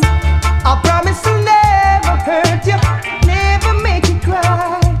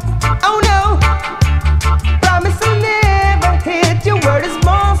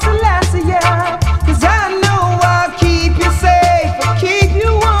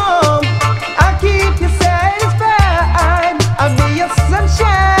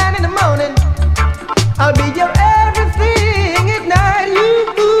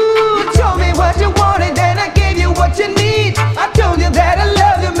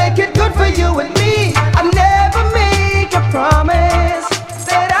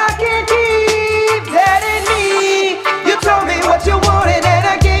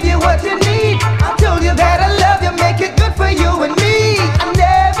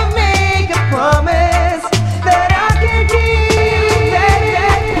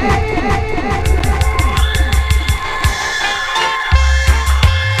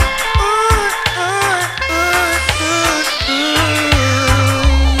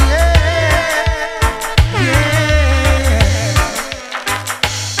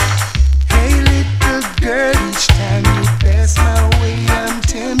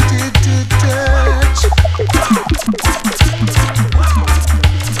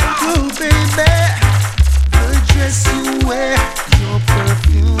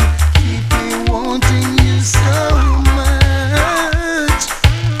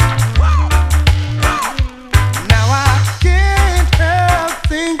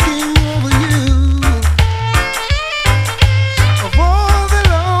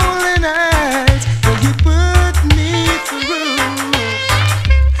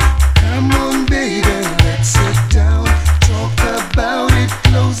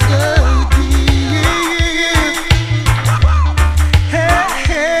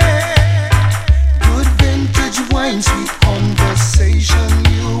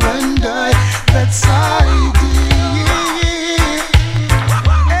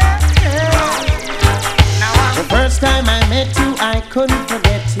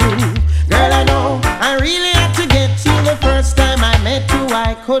you. Girl, I know I really had to get you. The first time I met you,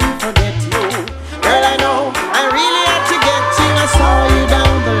 I couldn't forget you. Girl, I know I really had to get you. I saw you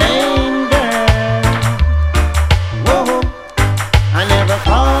down the lane, girl. Whoa, I never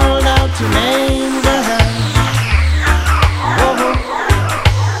called out your name, girl. Whoa,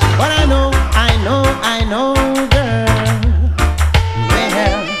 but I know, girl.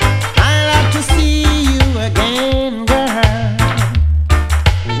 Well, I'll have to see you again, girl.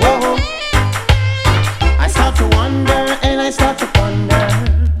 Whoa, I start to wonder and I start to ponder.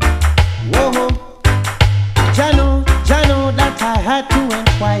 Whoa, Jano, that I had to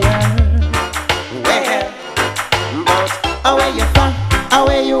inquire. Well, but where you from?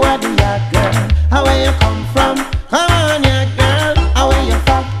 Where you are, the yard girl? Where you come from? Come on, yeah, girl. Where you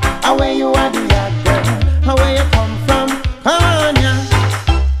from? Where you are, the yard girl? Where you come from? Come on, yeah.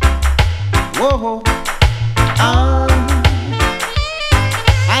 Whoa,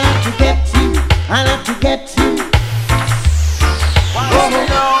 I have to get you. I have to get you.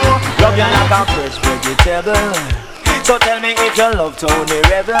 Love you like a fresh vegetable. So tell me if you love Tony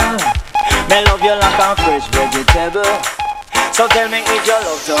Rebel. Me love you like a fresh vegetable. So tell me if you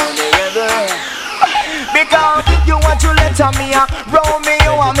love Tony Rebel. Because you want to let me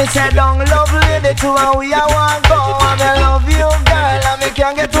Romeo and me say don't love lady too, and we a want go. And I love you girl, and me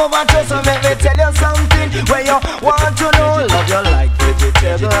can't get over to. So make me tell you something where you want to know. Love you like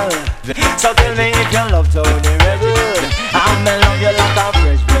vegetable. So tell me if you love Tony Rebel. And me love you like a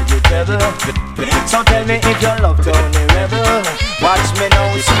fresh vegetable. So tell me if you love Tony Rebel. Watch me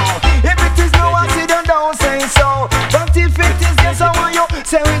now, so if it is no, I see them don't say so. But if it is yes, I want you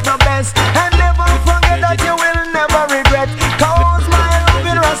say it's the best. And never forget that you will never regret. Cause my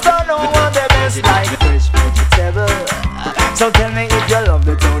loving Rasta know what the best. Like fresh vegetable. So tell me if you love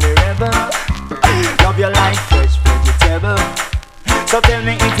the Tony Rebel. Love you like fresh vegetable. So tell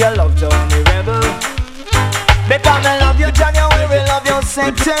me if you love Tony Rebel. Because I love you January, love you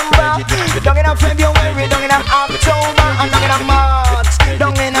September. Down in a February, down in a October, and down in a March,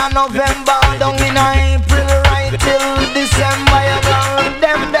 down in a November, down in a April, right till December. You know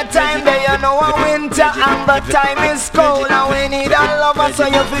them the time they you know a winter and the time is cold, and we need a lover,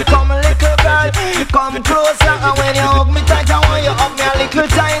 so you become a little girl. Come closer, and when you hug me tight, I want you hug me a little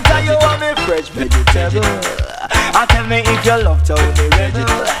tighter. You want me fresh vegetable. And tell me if you love Tony Rebel,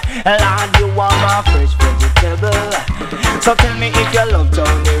 and you want my fresh vegetable. So tell me if you love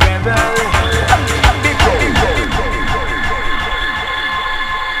Tony Rebel.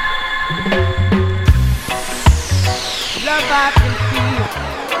 Love I can feel,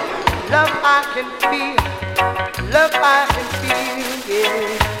 love I can feel, love I can feel,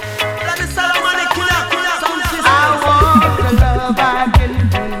 yeah. I want the love I can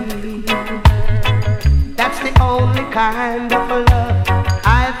feel. That's the only kind of love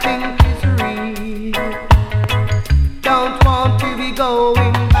I think is real. Don't want to be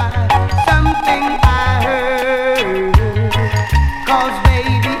going by something I heard. Cause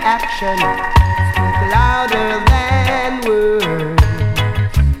baby action speaks louder than words.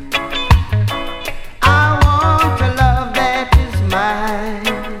 I want a love that is mine.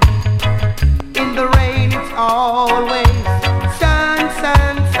 In the rain it's always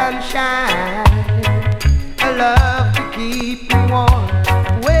sunshine. A love to keep me warm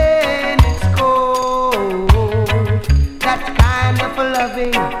when it's cold. That kind of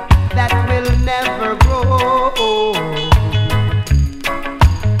loving that will never grow.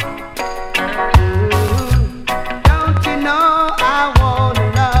 Don't you know I want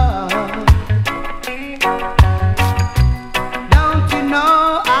love? Don't you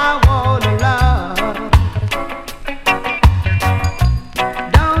know I want love?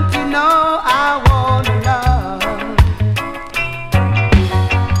 Don't you know I want love?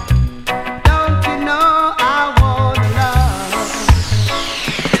 Don't you know I want love?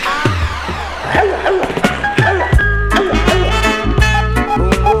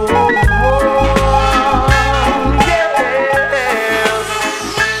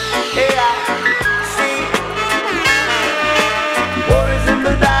 War is in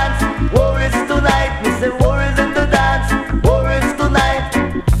the dance, war is tonight. We say war is in the dance, war is tonight.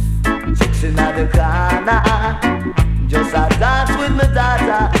 Chicks in the corner, just a dance with my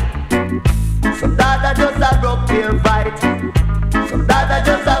daughter. Some daughter just a broke their fight, some daughter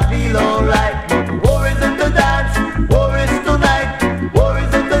just a feel alright. But war is in the dance, war is tonight. War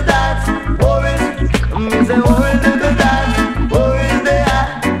is in the dance, war is. Me say war is in the dance, war is there.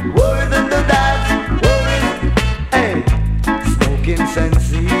 War is in the dance, war is. Hey, smoking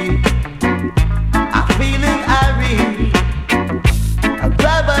Sensi, I'm feeling irate. I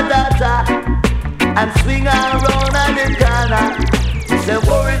grab a daughter and swing her around on the corner. Say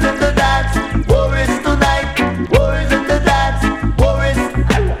war is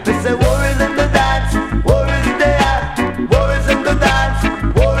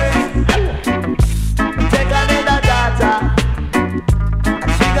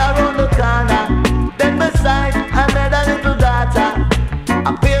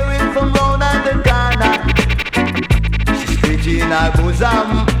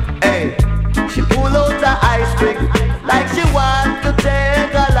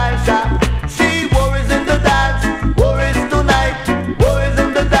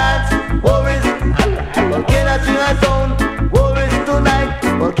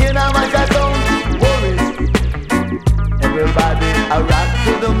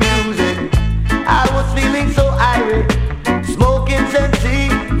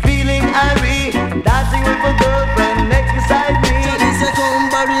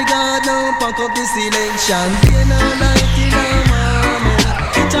creation. Day and night in the morning.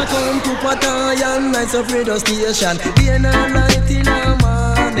 Jah come to Patayan, nights of radio station. Day and night in the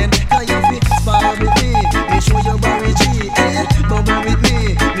morning. Can you fit spar with me? Me show you Barry G. Hey, bubble with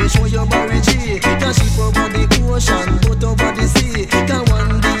me. Me show you Barry G. Can ship over the ocean, boat over the sea. Can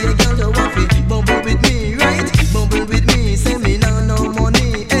one day a girl you want fit bubble with me, right? Bubble with me, say me now no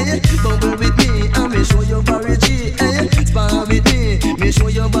money. Hey, bubble with me, and me show you Barry G. Hey, spar with me. Me show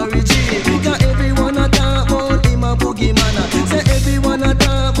you Barry G. Can everyone a talk about him a boogie man? Say everyone a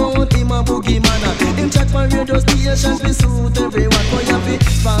talk about him a boogie man. Him chat for radio stations, we suit everyone. Boy, you fit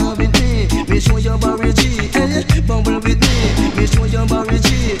spar with me. Me show you Barry G. Hey, bubble with me. Me show you Barry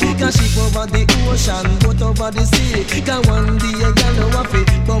G. Can ship over the ocean, boat over the sea. Can one day a girl you want fit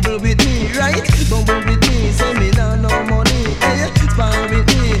bubble with me, right? Bubble with me. Say me now no money. Hey, spar with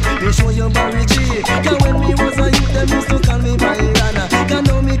me. Me show you Barry G. Can when me was a youth, them used to call me Bayrana. Can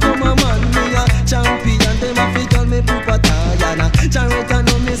now me come a man, me a champion. Them a fi call me Pupa Tayana. Charita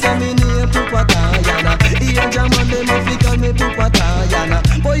know me say me name Pupa Tayana. Here German them a fi call me Pupa Tayana.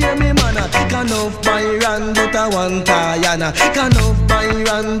 Boy hear me man, can off Byron but a one Tayana. Can off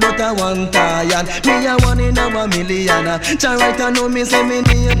Byron but a one Tayan. Me a one in a million. Charita know me say me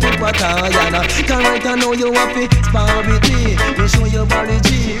name Pupa Tayana. Charita know you a fi spar with me. Me show you Barry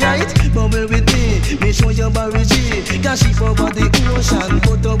G, right? Bubble with me. Me show you Barry G. Can ship over the ocean,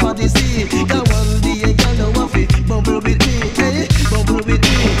 boat over the sea. Can one day a girl you want fi bubble with me, hey? Bubble with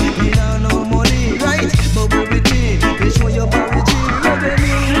me. Me now no money, right? Bubble with me. Me show you Barry G.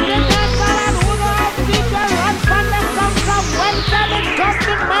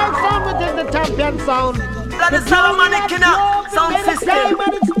 Champion sound. Bloody Solomonic sound system.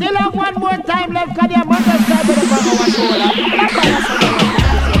 But it's still have one more time left because the amount of time with the power of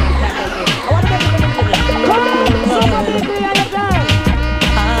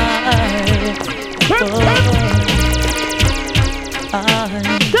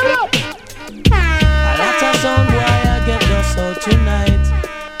a lot of sound boy I get us out tonight.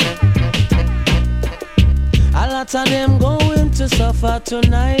 A lot of them going to suffer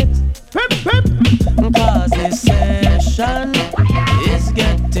tonight. Cause this session is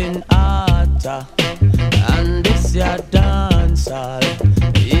getting hotter, and this your dance hall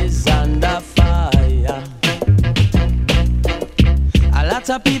is under fire. A lot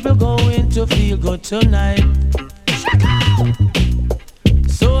of people going to feel good tonight.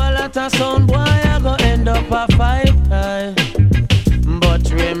 So a lot of sound boy are gonna end up a fight. But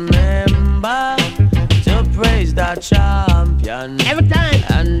remember to praise the champion every time,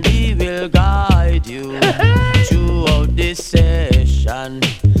 and he will guide you throughout this session.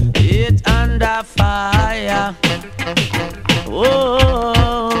 It's under fire.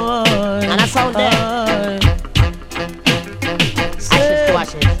 Oh, and I sound there.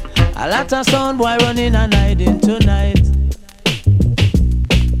 A lot of sound boy running and hiding tonight.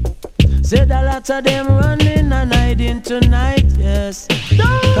 Said a lot of them running and hiding tonight, yes.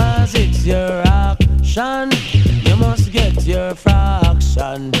 Cause it's your action, you must get your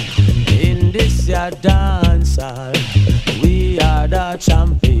fraction. In this your dance hall, we are the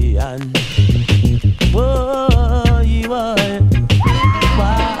champion. Whoa, you boy,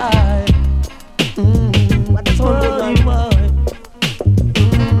 why? Whoa, you boy.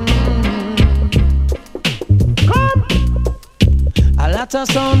 A lot of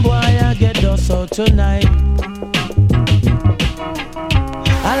sound boy I get us out tonight.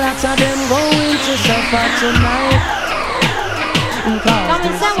 A lot of them going to suffer tonight. Come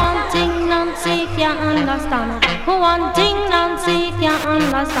and say one thing, Nancy can't understand. One thing, Nancy can't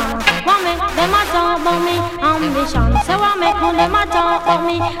understand. What make them a talk about me ambition? Say what make them a talk about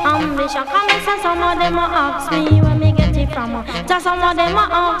me ambition? Come and say some of them a ask me where me get it from. Just some of them a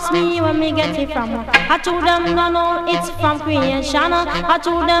ask me where me get it from. I told them no, no, it's from creation. I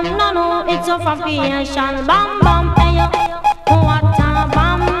told them no, no, it's from creation. Bam, bam, hey yo, what a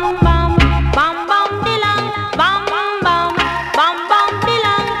bam, bam, bam, bam, dilang, bam, bam, bam, bam,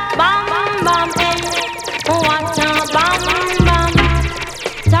 dilang, bam, bam, hey, what a bam, bam,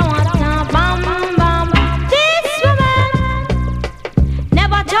 what a bam, bam. This woman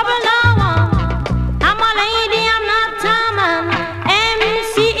never trouble no one. I'm a lady, I'm not a man.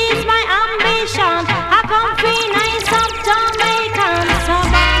 MC is my ambition. I come free nice up Jamaican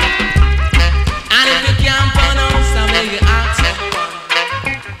suburb. And if you can't pronounce, I make you ask everyone.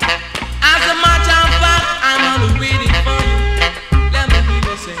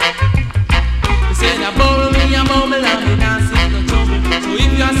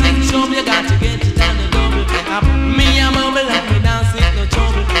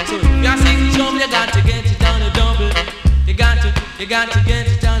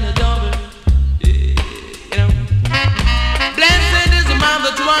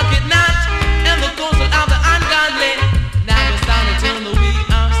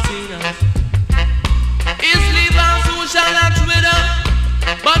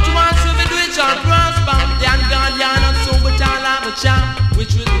 action,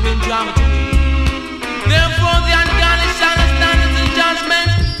 which will do in drama. Therefore the ungodly shall stand in the judgment.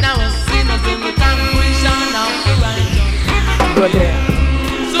 Now a sinners in the congregation of the righteous. Good day.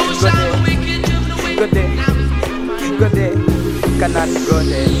 So shall the wicked do the wicked. Good day. Good day. Cannot go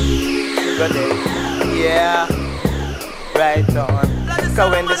day. Good day. Yeah. Right on.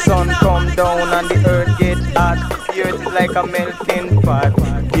 Cause when the sun come down and the earth get hot, the earth is like a melting pot.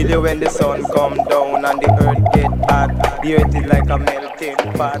 Kill you when the sun come down and the earth get hot, the earth is like a melting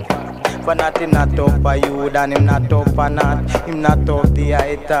pot. But nothing not up for you, and him not up for not, him not up the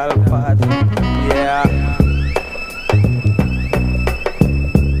ital pot. Yeah.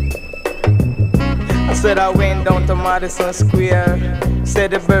 I said I went down to Madison Square.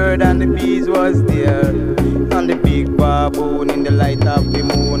 Said the bird and the bees was there. And the big baboon in the light of the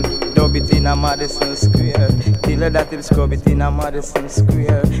moon. Dub it in a Madison Square. Till that him scrub it in a Madison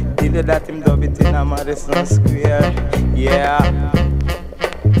Square. Till that him dub it in a Madison Square. Yeah.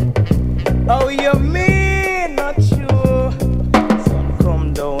 Oh, you mean not sure? Sun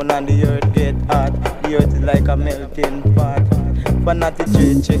come down and the earth get hot. The earth is like a melting pot. But not the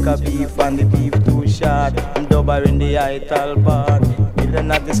check a beef and the beef too short. I'm dubber in the ital pot. Till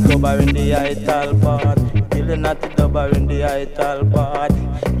not the scrubber in the ital pot. Till not the dubber in the ital pot.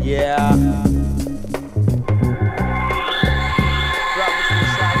 Yeah.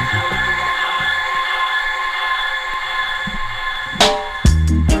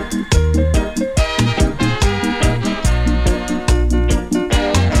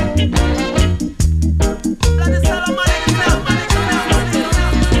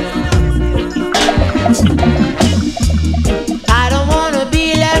 I don't wanna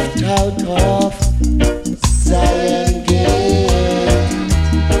be left out of Zion Gate.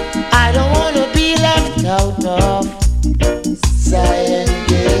 I don't wanna be left out of Zion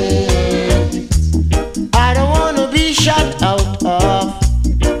Gate. I don't wanna be shut out of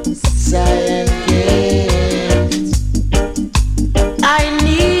Zion Gate. I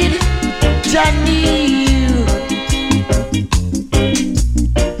need you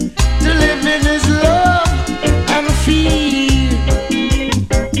to live in His love and feel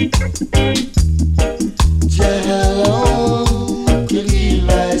Jah alone can give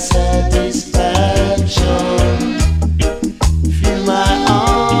us satisfaction. Fill my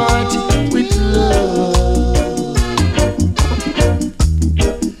heart with love.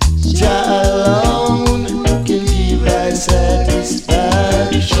 Jah alone can give us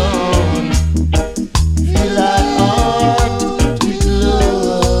satisfaction. Fill our heart with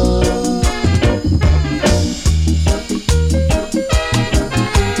love.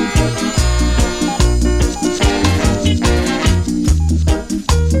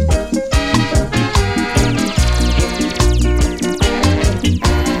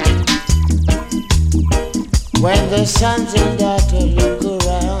 When the sons and daughters look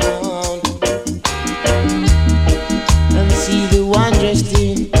around and see the wondrous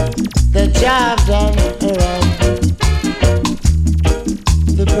thing that Jah have done around,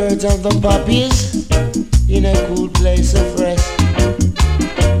 the birds and the puppies in a cool place of rest,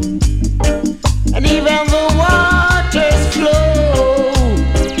 and even the waters flow,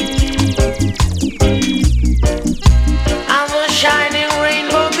 and the shining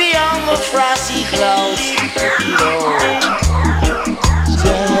rainbow beyond the frosty clouds.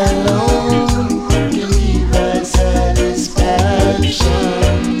 Jah alone can give us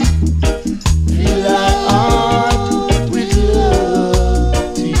satisfaction. Fill our heart with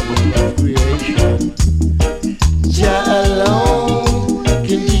love, sequence of creation. Jah alone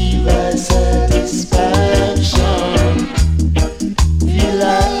can give us satisfaction. Fill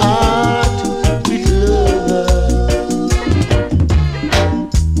our heart with love.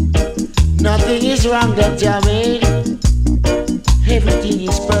 Nothing is wrong that Jah made. Everything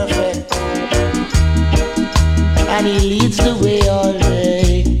is perfect, and He leads the way all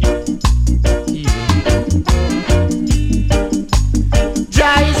day.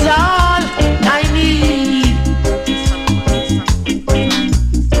 Jah is all I need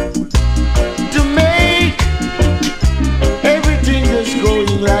to make everything just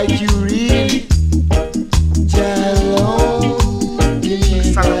going like you read. Jah alone can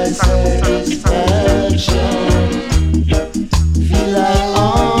give us satisfaction. Fill our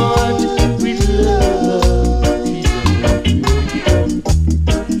heart with love.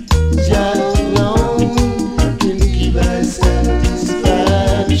 Jah alone can give us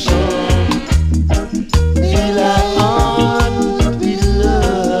satisfaction. Fill our heart with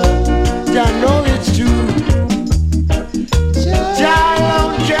love. Jah know it's true. Jah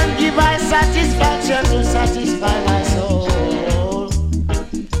alone can give us satisfaction to satisfy my soul.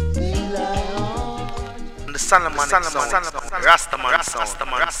 Fill our heart. Solomon sound, Rastaman sound.